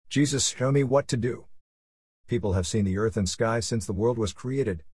Jesus, show me what to do. People have seen the earth and sky since the world was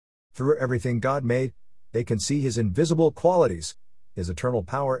created. Through everything God made, they can see His invisible qualities, His eternal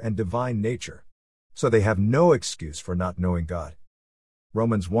power and divine nature. So they have no excuse for not knowing God.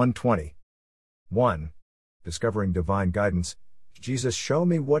 Romans 1:20. 1. Discovering divine guidance. Jesus, show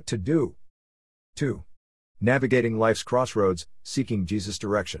me what to do. 2. Navigating life's crossroads, seeking Jesus'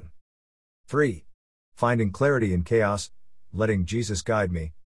 direction. 3. Finding clarity in chaos, letting Jesus guide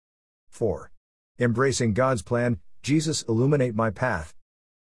me. 4. Embracing God's plan. Jesus, illuminate my path.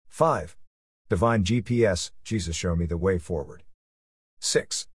 5. Divine GPS. Jesus, show me the way forward.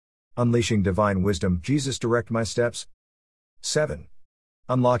 6. Unleashing divine wisdom. Jesus, direct my steps. 7.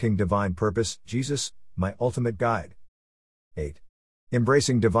 Unlocking divine purpose. Jesus, my ultimate guide. 8.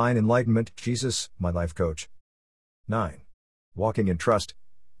 Embracing divine enlightenment. Jesus, my life coach. 9. Walking in trust,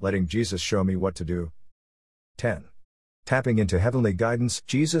 letting Jesus show me what to do. 10. Tapping into heavenly guidance.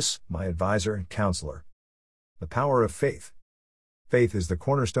 Jesus, my advisor and counselor. The power of faith. Faith is the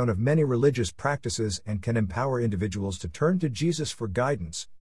cornerstone of many religious practices and can empower individuals to turn to Jesus for guidance.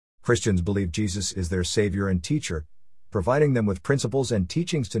 Christians believe Jesus is their Savior and teacher, providing them with principles and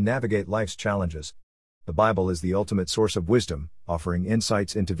teachings to navigate life's challenges. The Bible is the ultimate source of wisdom, offering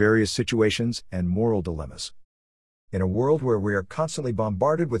insights into various situations and moral dilemmas. In a world where we are constantly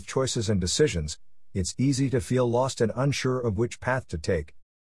bombarded with choices and decisions, it's easy to feel lost and unsure of which path to take.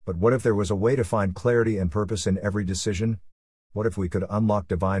 But what if there was a way to find clarity and purpose in every decision? What if we could unlock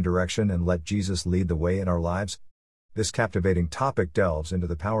divine direction and let Jesus lead the way in our lives? This captivating topic delves into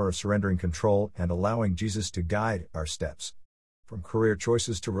the power of surrendering control and allowing Jesus to guide our steps. From career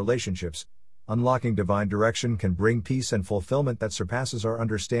choices to relationships, unlocking divine direction can bring peace and fulfillment that surpasses our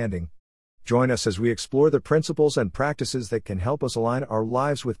understanding. Join us as we explore the principles and practices that can help us align our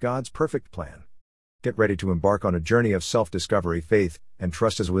lives with God's perfect plan. Get ready to embark on a journey of self-discovery, faith, and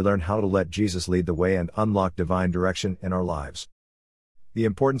trust as we learn how to let Jesus lead the way and unlock divine direction in our lives. The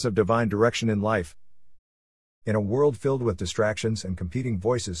importance of divine direction in life. In a world filled with distractions and competing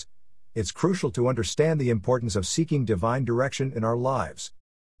voices, it's crucial to understand the importance of seeking divine direction in our lives.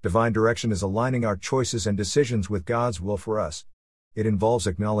 Divine direction is aligning our choices and decisions with God's will for us. It involves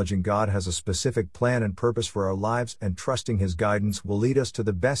acknowledging God has a specific plan and purpose for our lives and trusting His guidance will lead us to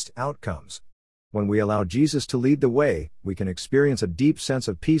the best outcomes. When we allow Jesus to lead the way, we can experience a deep sense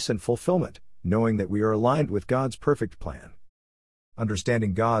of peace and fulfillment, knowing that we are aligned with God's perfect plan.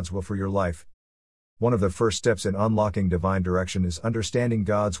 Understanding God's will for your life. One of the first steps in unlocking divine direction is understanding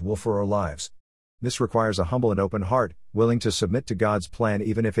God's will for our lives. This requires a humble and open heart, willing to submit to God's plan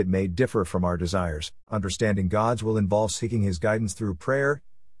even if it may differ from our desires. Understanding God's will involves seeking His guidance through prayer,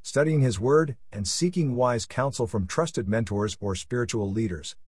 studying His Word, and seeking wise counsel from trusted mentors or spiritual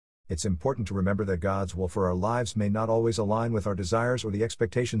leaders. It's important to remember that God's will for our lives may not always align with our desires or the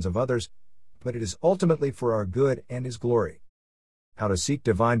expectations of others, but it is ultimately for our good and His glory. How to seek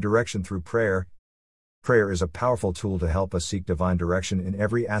divine direction through prayer. Prayer is a powerful tool to help us seek divine direction in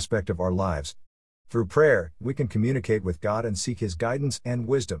every aspect of our lives. Through prayer, we can communicate with God and seek His guidance and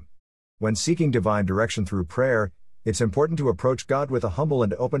wisdom. When seeking divine direction through prayer, it's important to approach God with a humble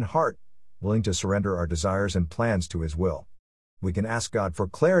and open heart, willing to surrender our desires and plans to His will. We can ask God for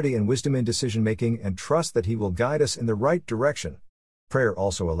clarity and wisdom in decision-making and trust that He will guide us in the right direction. Prayer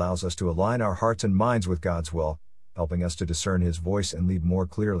also allows us to align our hearts and minds with God's will, helping us to discern His voice and lead more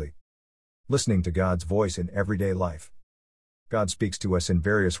clearly. Listening to God's voice in everyday life. God speaks to us in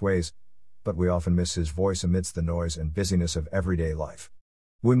various ways, but we often miss His voice amidst the noise and busyness of everyday life.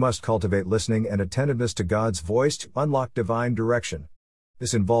 We must cultivate listening and attentiveness to God's voice to unlock divine direction.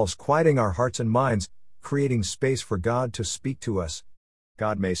 This involves quieting our hearts and minds, creating space for God to speak to us.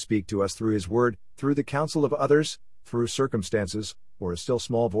 God may speak to us through His Word, through the counsel of others, through circumstances, or a still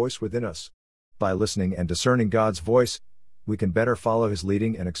small voice within us. By listening and discerning God's voice, we can better follow His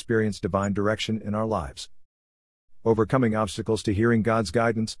leading and experience divine direction in our lives. Overcoming obstacles to hearing God's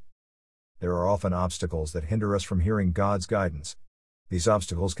guidance. There are often obstacles that hinder us from hearing God's guidance. These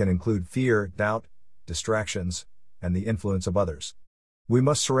obstacles can include fear, doubt, distractions, and the influence of others. We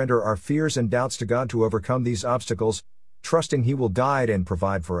must surrender our fears and doubts to God to overcome these obstacles, trusting He will guide and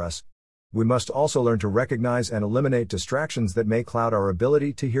provide for us. We must also learn to recognize and eliminate distractions that may cloud our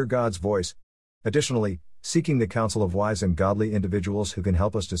ability to hear God's voice. Additionally, seeking the counsel of wise and godly individuals who can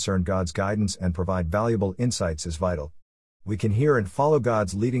help us discern God's guidance and provide valuable insights is vital. We can hear and follow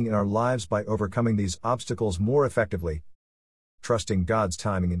God's leading in our lives by overcoming these obstacles more effectively. Trusting God's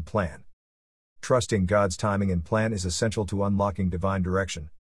timing and plan. Trusting God's timing and plan is essential to unlocking divine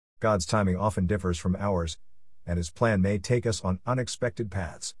direction. God's timing often differs from ours, and His plan may take us on unexpected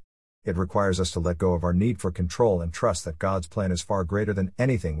paths. It requires us to let go of our need for control and trust that God's plan is far greater than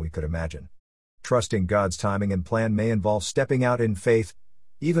anything we could imagine. Trusting God's timing and plan may involve stepping out in faith,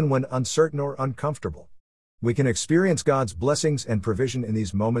 even when uncertain or uncomfortable. We can experience God's blessings and provision in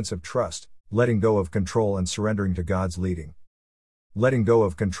these moments of trust, letting go of control and surrendering to God's leading. Letting go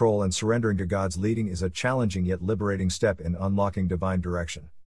of control and surrendering to God's leading is a challenging yet liberating step in unlocking divine direction.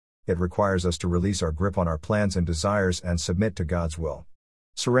 It requires us to release our grip on our plans and desires and submit to God's will.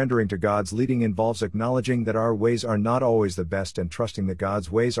 Surrendering to God's leading involves acknowledging that our ways are not always the best and trusting that God's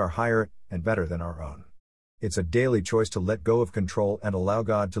ways are higher and better than our own. It's a daily choice to let go of control and allow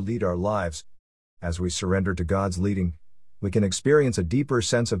God to lead our lives. As we surrender to God's leading, we can experience a deeper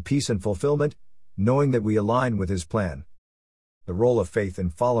sense of peace and fulfillment, knowing that we align with His plan. The role of faith in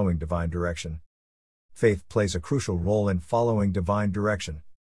following divine direction. Faith plays a crucial role in following divine direction.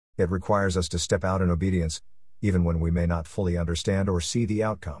 It requires us to step out in obedience, even when we may not fully understand or see the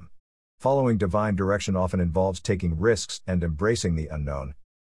outcome. Following divine direction often involves taking risks and embracing the unknown.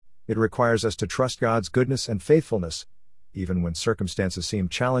 It requires us to trust God's goodness and faithfulness, even when circumstances seem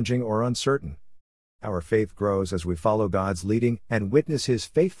challenging or uncertain. Our faith grows as we follow God's leading and witness His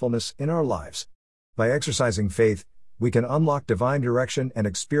faithfulness in our lives. By exercising faith, we can unlock divine direction and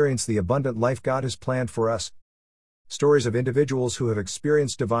experience the abundant life God has planned for us. Stories of individuals who have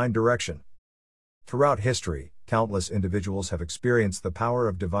experienced divine direction. Throughout history, countless individuals have experienced the power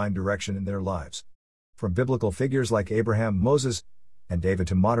of divine direction in their lives. From biblical figures like Abraham, Moses, and David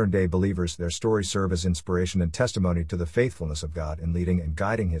to modern-day believers, their stories serve as inspiration and testimony to the faithfulness of God in leading and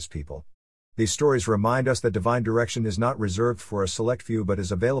guiding His people. These stories remind us that divine direction is not reserved for a select few but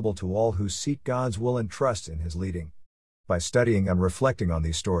is available to all who seek God's will and trust in His leading. By studying and reflecting on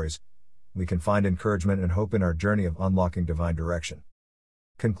these stories, we can find encouragement and hope in our journey of unlocking divine direction.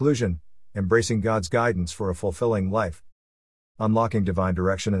 Conclusion: embracing God's guidance for a fulfilling life. Unlocking divine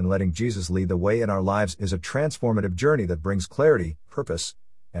direction and letting Jesus lead the way in our lives is a transformative journey that brings clarity, purpose,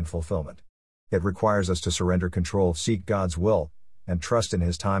 and fulfillment. It requires us to surrender control, seek God's will, and trust in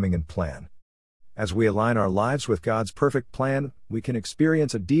His timing and plan. As we align our lives with God's perfect plan, we can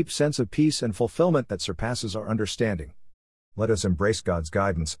experience a deep sense of peace and fulfillment that surpasses our understanding. Let us embrace God's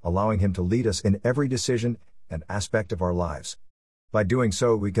guidance, allowing Him to lead us in every decision and aspect of our lives. By doing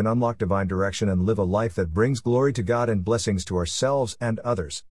so, we can unlock divine direction and live a life that brings glory to God and blessings to ourselves and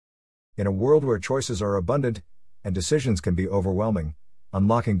others. In a world where choices are abundant and decisions can be overwhelming,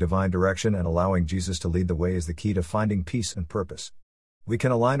 unlocking divine direction and allowing Jesus to lead the way is the key to finding peace and purpose. We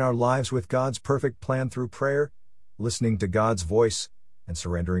can align our lives with God's perfect plan through prayer, listening to God's voice, and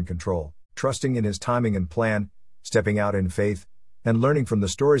surrendering control, trusting in His timing and plan, stepping out in faith, and learning from the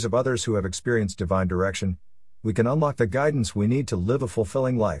stories of others who have experienced divine direction. We can unlock the guidance we need to live a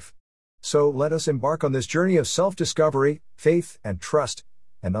fulfilling life. So let us embark on this journey of self-discovery, faith, and trust,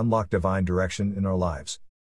 and unlock divine direction in our lives.